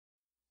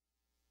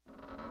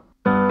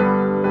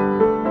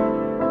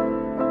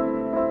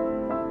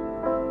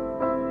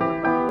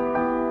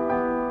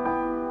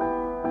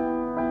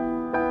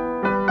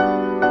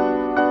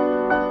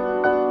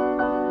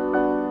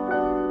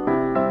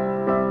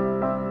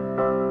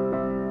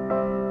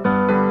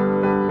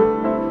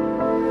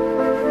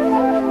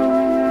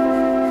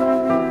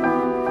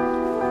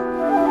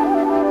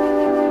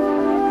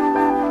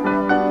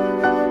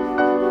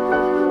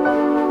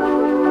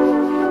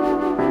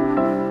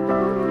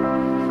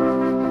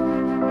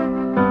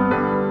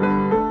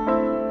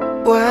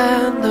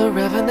when the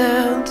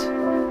revenant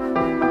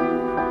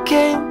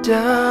came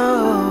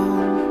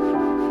down,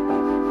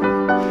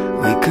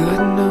 we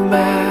couldn't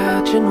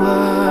imagine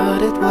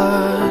what it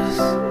was.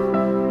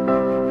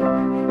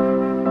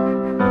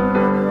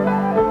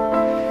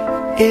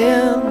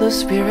 In the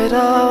spirit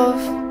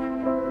of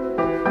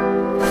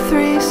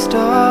 3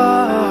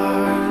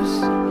 stars,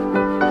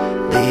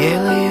 the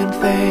alien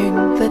thing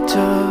that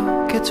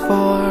took its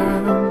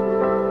form.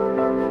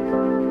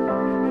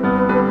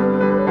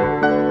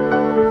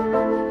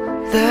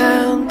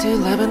 Then to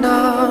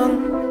Lebanon,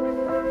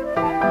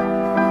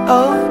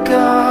 oh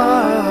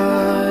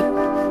God,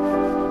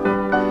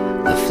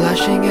 the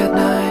flashing at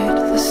night,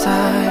 the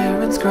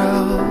sirens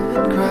grow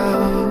and grow.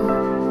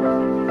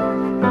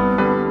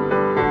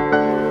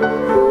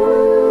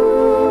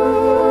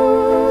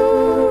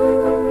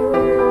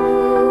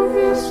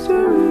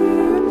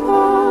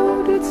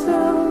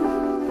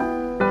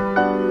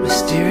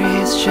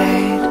 Mysterious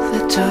shade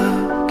that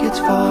took its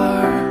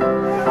form.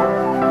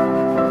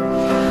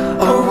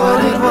 Oh,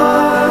 what it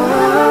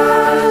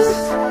was,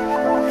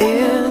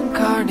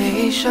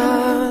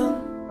 incarnation,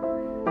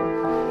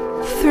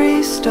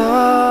 3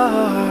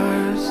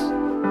 stars,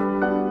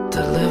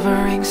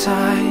 delivering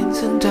signs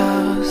and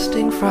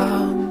dusting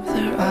from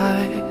their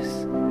eyes.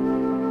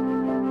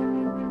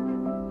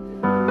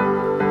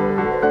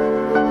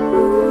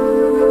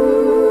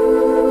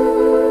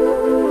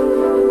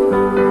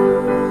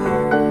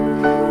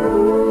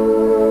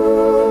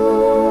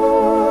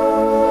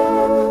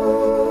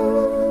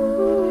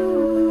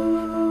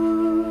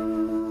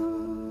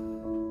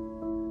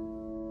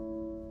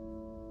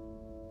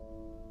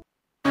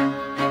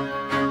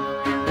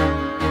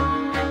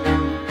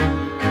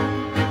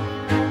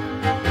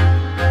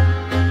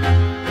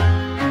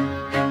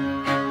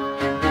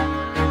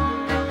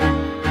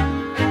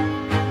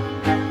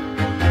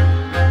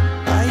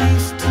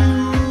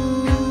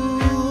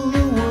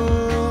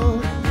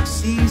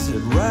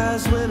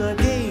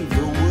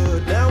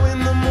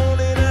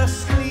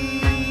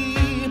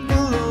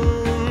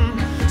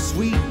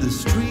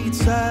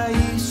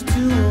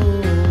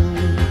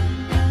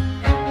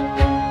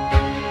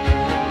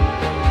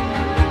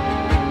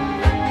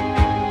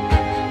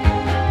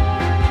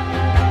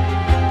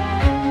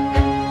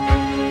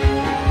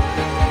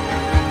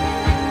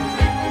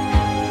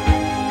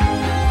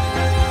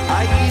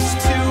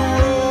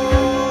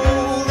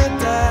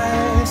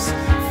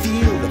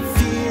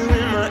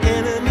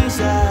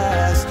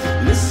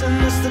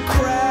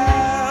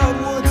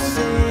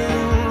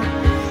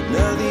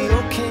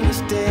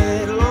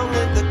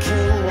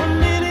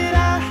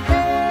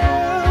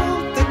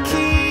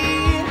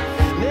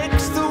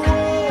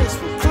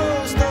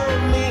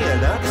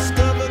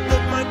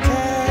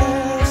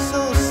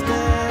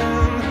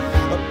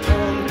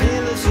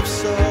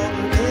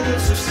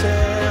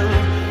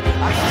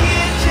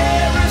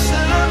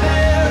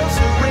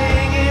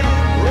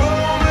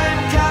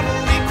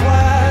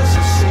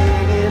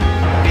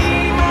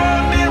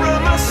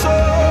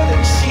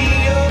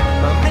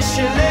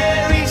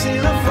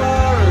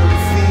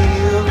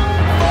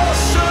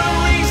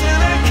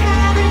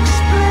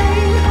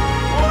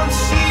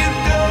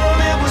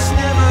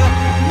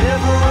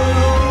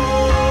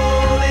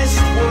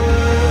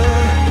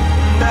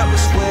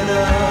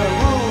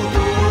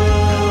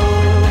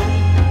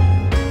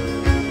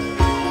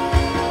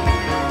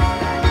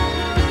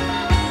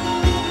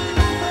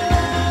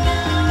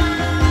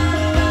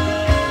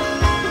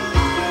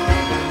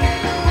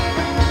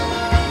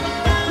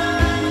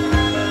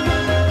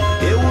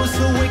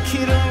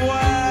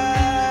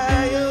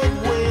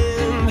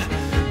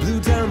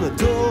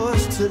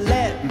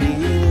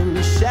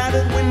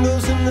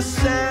 The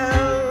sound